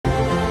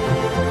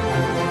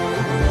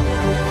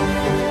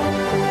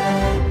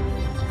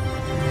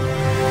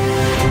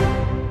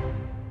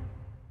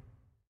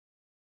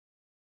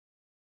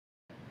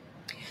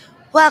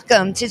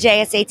Welcome to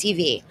JSA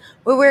TV,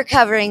 where we're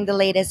covering the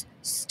latest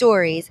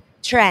stories,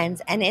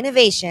 trends, and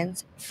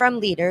innovations from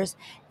leaders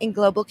in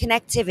global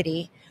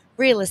connectivity,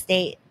 real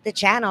estate, the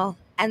channel,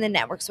 and the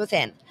networks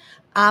within.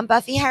 I'm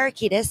Buffy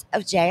Harakitis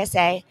of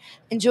JSA,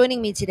 and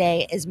joining me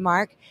today is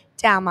Mark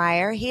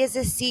Dallmeier. He is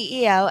the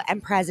CEO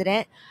and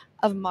president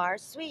of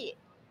Mars Suite.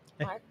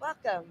 Mark,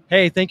 welcome.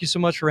 Hey, thank you so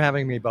much for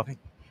having me, Buffy.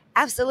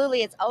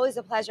 Absolutely. It's always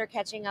a pleasure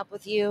catching up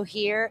with you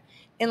here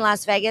in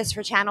Las Vegas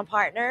for Channel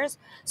Partners.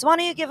 So, why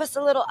don't you give us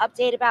a little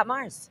update about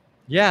Mars?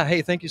 Yeah,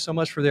 hey, thank you so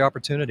much for the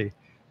opportunity.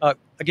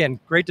 Again,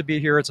 great to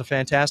be here. It's a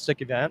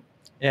fantastic event,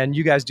 and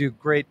you guys do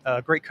great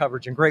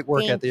coverage and great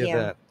work at Thank the you.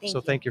 event. Thank So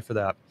you. thank you for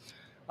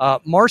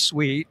that. Mars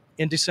Suite,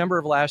 in December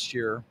of last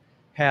year,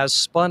 has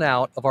spun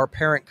out of our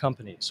parent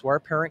company. So our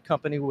parent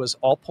company was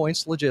All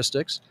Points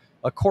Logistics,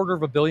 a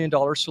 $250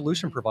 million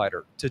solution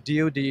provider to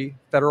DoD,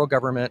 federal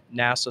government,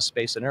 NASA,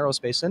 space, and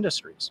aerospace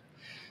industries.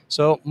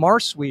 So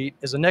Mars Suite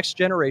is a next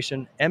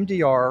generation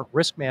MDR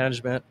risk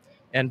management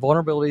and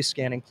vulnerability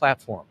scanning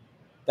platform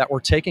that we're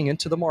taking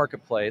into the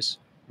marketplace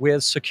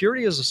with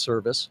security as a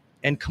service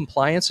and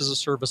compliance as a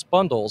service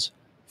bundles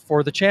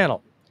for the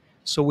channel.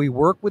 So we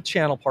work with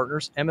channel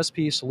partners,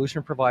 MSP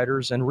solution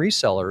providers, and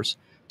resellers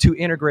to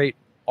integrate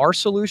our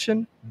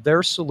solution,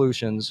 their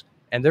solutions,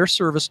 and their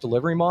service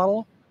delivery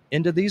model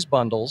into these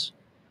bundles.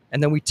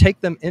 And then we take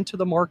them into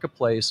the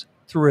marketplace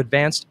through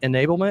advanced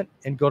enablement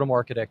and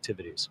go-to-market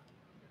activities.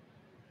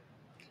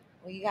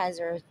 Well, you guys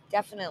are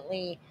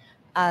definitely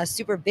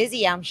super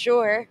busy, I'm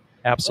sure, with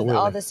all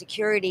Absolutely. the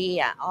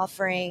security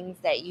offerings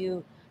that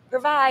you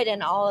provide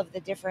and all of the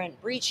different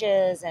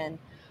breaches and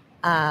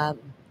um,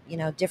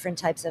 different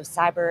types of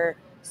cyber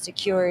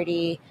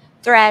security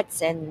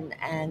threats and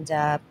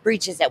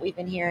breaches that we've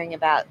been hearing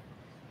about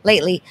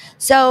lately.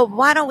 So,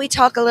 why don't we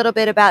talk a little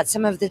bit about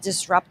some of the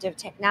disruptive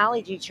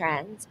technology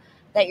trends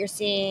that you're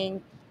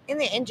seeing in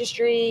the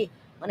industry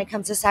when it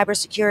comes to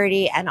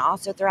cybersecurity and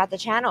also throughout the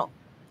channel?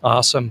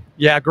 Awesome.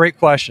 Yeah, great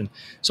question.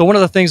 So one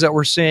of the things that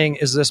we're seeing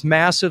is this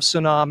massive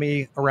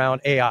tsunami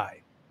around AI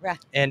Right.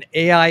 and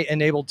AI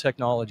enabled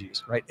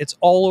technologies, right? It's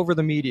all over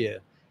the media,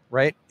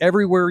 right?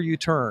 Everywhere you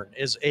turn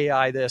is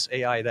AI this,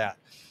 AI that.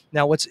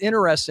 Now, what's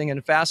interesting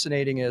and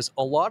fascinating is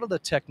a lot of the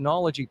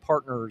technology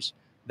partners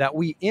that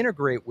we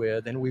integrate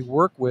with and we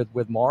work with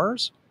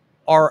Mars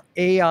are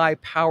AI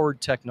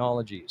powered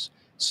technologies.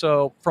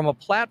 So from a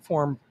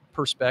platform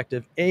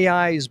perspective,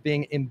 AI is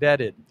being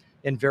embedded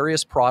in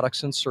various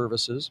products and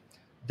services.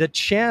 The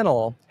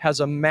channel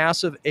has a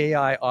massive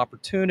AI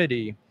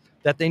opportunity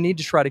that they need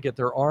to try to get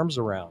their arms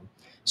around.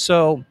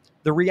 So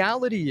the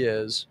reality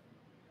is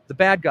the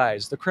bad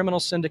guys, the criminal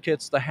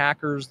syndicates, the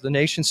hackers, the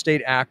nation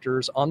state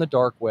actors on the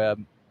dark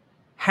web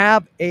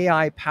have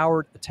AI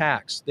powered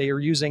attacks. They are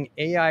using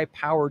AI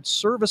powered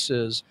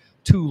services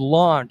to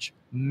launch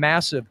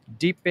massive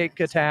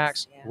deepfake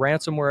attacks, Yeah.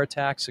 ransomware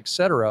attacks,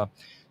 etc.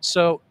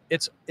 So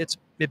it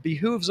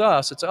behooves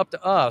us, it's up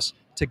to us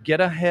to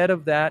get ahead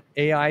of that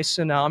AI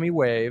tsunami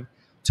wave,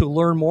 to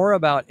learn more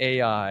about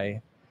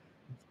AI.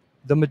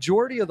 The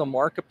majority of the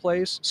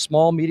marketplace,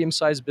 small,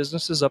 medium-sized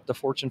businesses up to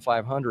Fortune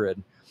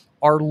 500,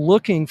 are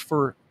looking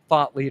for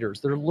thought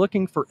leaders. They're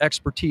looking for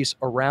expertise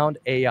around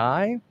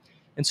AI.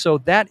 And so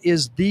that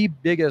is the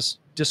biggest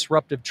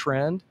disruptive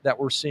trend that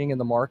we're seeing in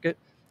the market.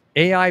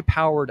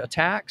 AI-powered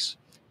attacks,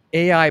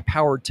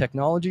 AI-powered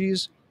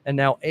technologies, and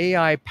now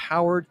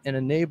AI-powered and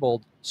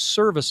enabled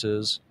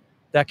services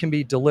that can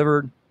be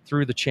delivered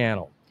through the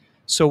channel.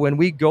 So when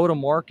we go to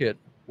market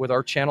with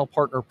our channel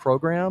partner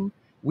program,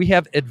 we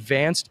have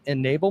advanced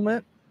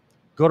enablement,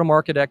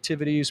 go-to-market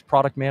activities,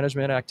 product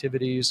management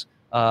activities,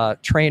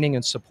 training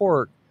and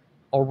support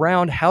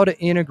around how to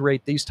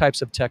integrate these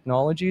types of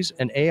technologies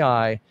and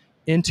AI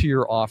into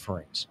your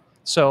offerings.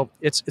 So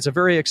it's a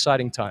very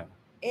exciting time.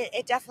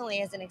 It definitely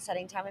is an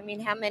exciting time. I mean,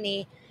 how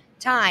many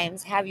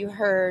times have you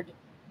heard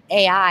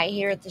AI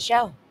here at the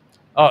show?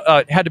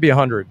 It had to be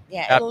 100.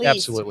 Yeah, at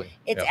least. Absolutely.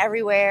 It's Yeah.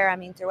 everywhere. I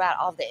mean, throughout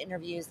all of the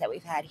interviews that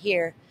we've had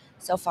here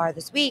so far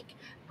this week,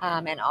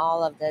 and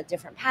all of the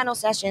different panel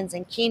sessions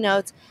and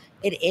keynotes,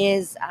 it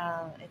is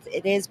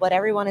what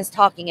everyone is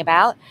talking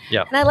about.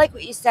 Yeah. And I like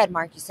what you said,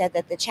 Mark. You said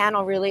that the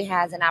channel really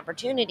has an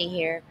opportunity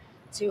here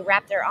to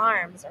wrap their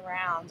arms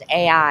around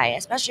AI,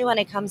 especially when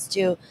it comes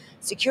to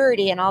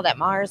security and all that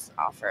Mars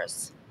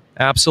offers.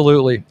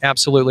 Absolutely,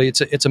 absolutely.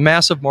 It's a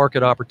massive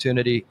market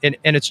opportunity, and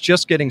it's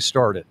just getting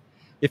started.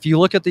 If you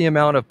look at the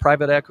amount of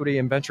private equity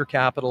and venture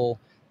capital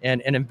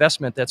and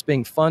investment that's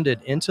being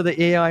funded into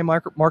the AI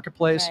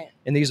marketplace Right.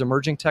 in these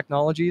emerging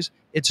technologies,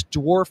 it's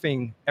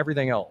dwarfing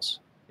everything else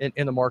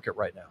in the market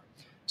right now.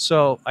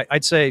 So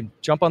I'd say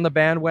jump on the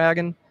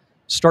bandwagon,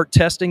 start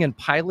testing and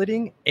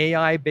piloting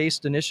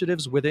AI-based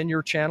initiatives within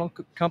your channel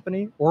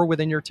company or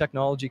within your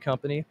technology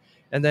company,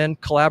 and then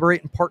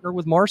collaborate and partner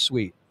with Mars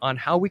Suite on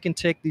how we can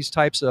take these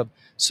types of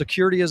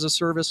security as a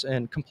service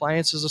and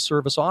compliance as a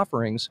service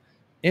offerings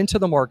into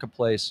the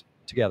marketplace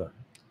together.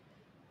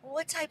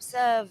 What types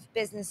of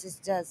businesses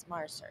does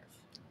Mars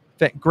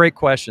serve? Great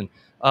question.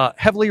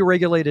 Heavily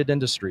regulated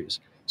industries.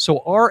 So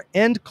our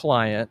end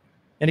client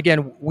And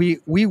again,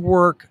 we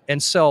work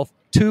and sell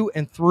to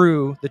and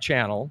through the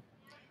channel.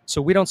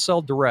 So we don't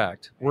sell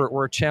direct.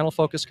 We're a channel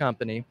focused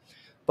company,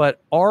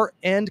 but our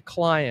end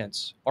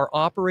clients are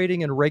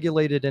operating in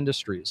regulated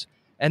industries,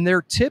 and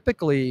they're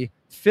typically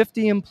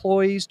 50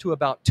 employees to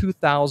about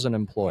 2,000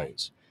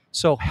 employees.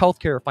 So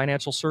healthcare,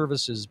 financial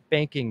services,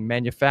 banking,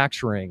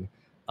 manufacturing,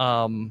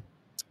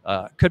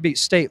 could be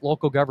state,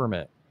 local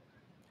government.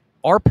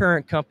 Our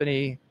parent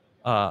company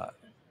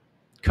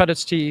cut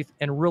its teeth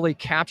and really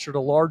captured a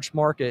large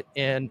market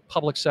in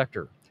public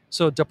sector.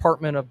 So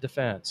Department of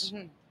Defense,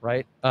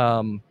 right?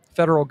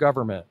 Federal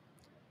government,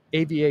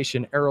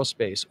 aviation,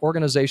 aerospace,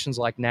 organizations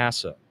like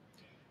NASA.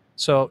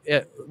 So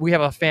we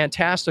have a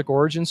fantastic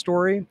origin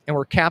story, and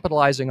we're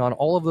capitalizing on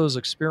all of those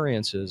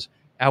experiences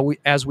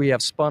as we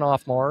have spun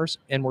off Mars,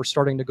 and we're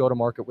starting to go to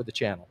market with the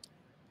channel.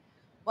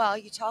 Well,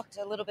 you talked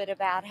a little bit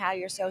about how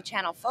you're so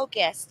channel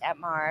focused at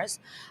Mars.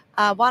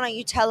 Why don't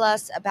you tell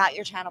us about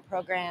your channel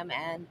program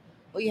and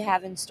what you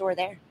have in store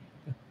there?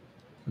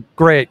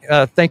 Great.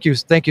 Thank you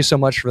so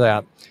much for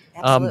that.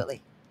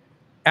 Absolutely.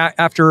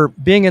 After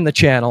being in the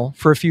channel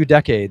for a few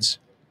decades,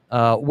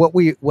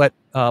 what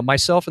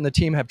myself and the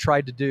team have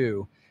tried to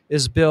do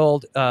is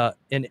build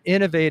an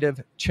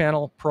innovative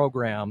channel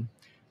program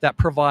that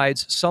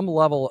provides some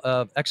level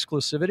of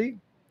exclusivity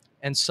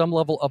and some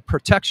level of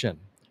protection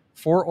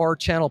for our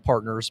channel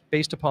partners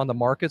based upon the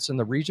markets and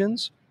the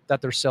regions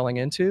that they're selling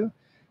into.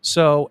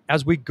 So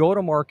as we go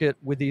to market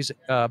with these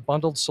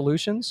bundled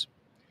solutions,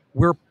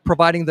 we're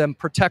providing them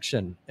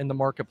protection in the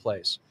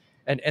marketplace.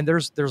 And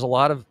there's a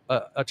lot of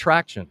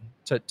attraction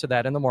to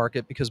that in the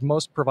market because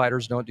most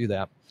providers don't do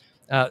that.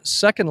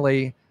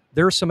 Secondly,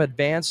 there's some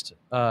advanced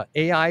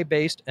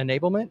AI-based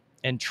enablement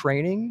and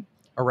training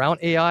around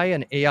AI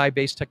and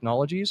AI-based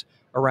technologies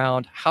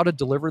around how to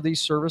deliver these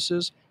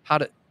services, how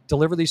to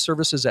deliver these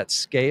services at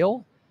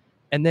scale.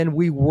 And then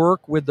we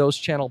work with those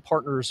channel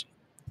partners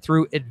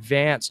through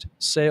advanced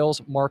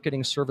sales,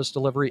 marketing, service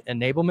delivery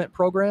enablement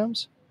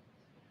programs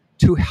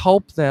to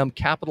help them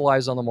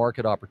capitalize on the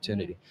market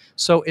opportunity.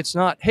 So it's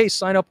not, hey,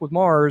 sign up with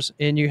Mars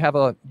and you have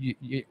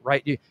you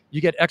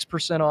get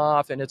X%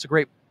 off and it's a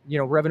great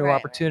revenue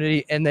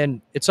opportunity, and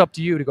then it's up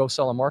to you to go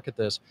sell and market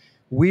this.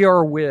 We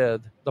are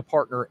with the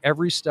partner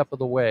every step of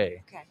the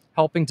way,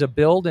 helping to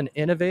build and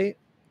innovate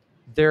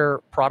their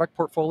product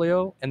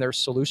portfolio and their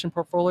solution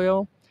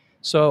portfolio.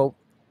 So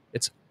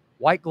it's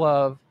white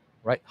glove,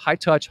 right? High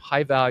touch,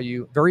 high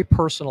value, very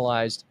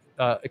personalized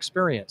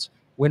experience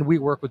when we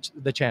work with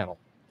the channel.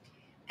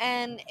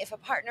 And if a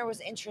partner was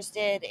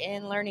interested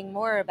in learning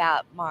more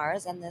about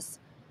Mars and this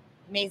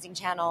amazing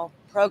channel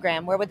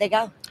program, where would they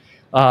go?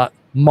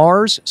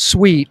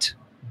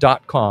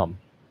 MarsSuite.com.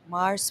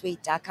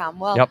 MarsSuite.com.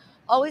 Well,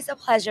 always a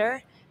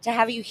pleasure to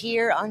have you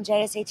here on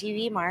JSA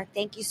TV, Mark.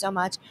 Thank you so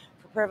much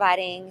for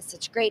providing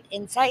such great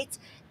insights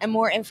and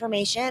more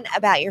information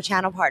about your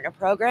channel partner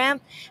program.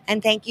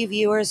 And thank you,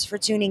 viewers, for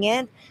tuning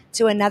in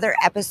to another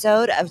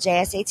episode of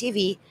JSA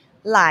TV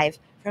live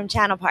from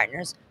Channel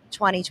Partners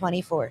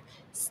 2024.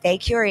 Stay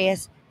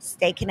curious,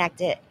 stay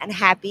connected, and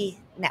happy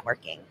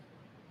networking.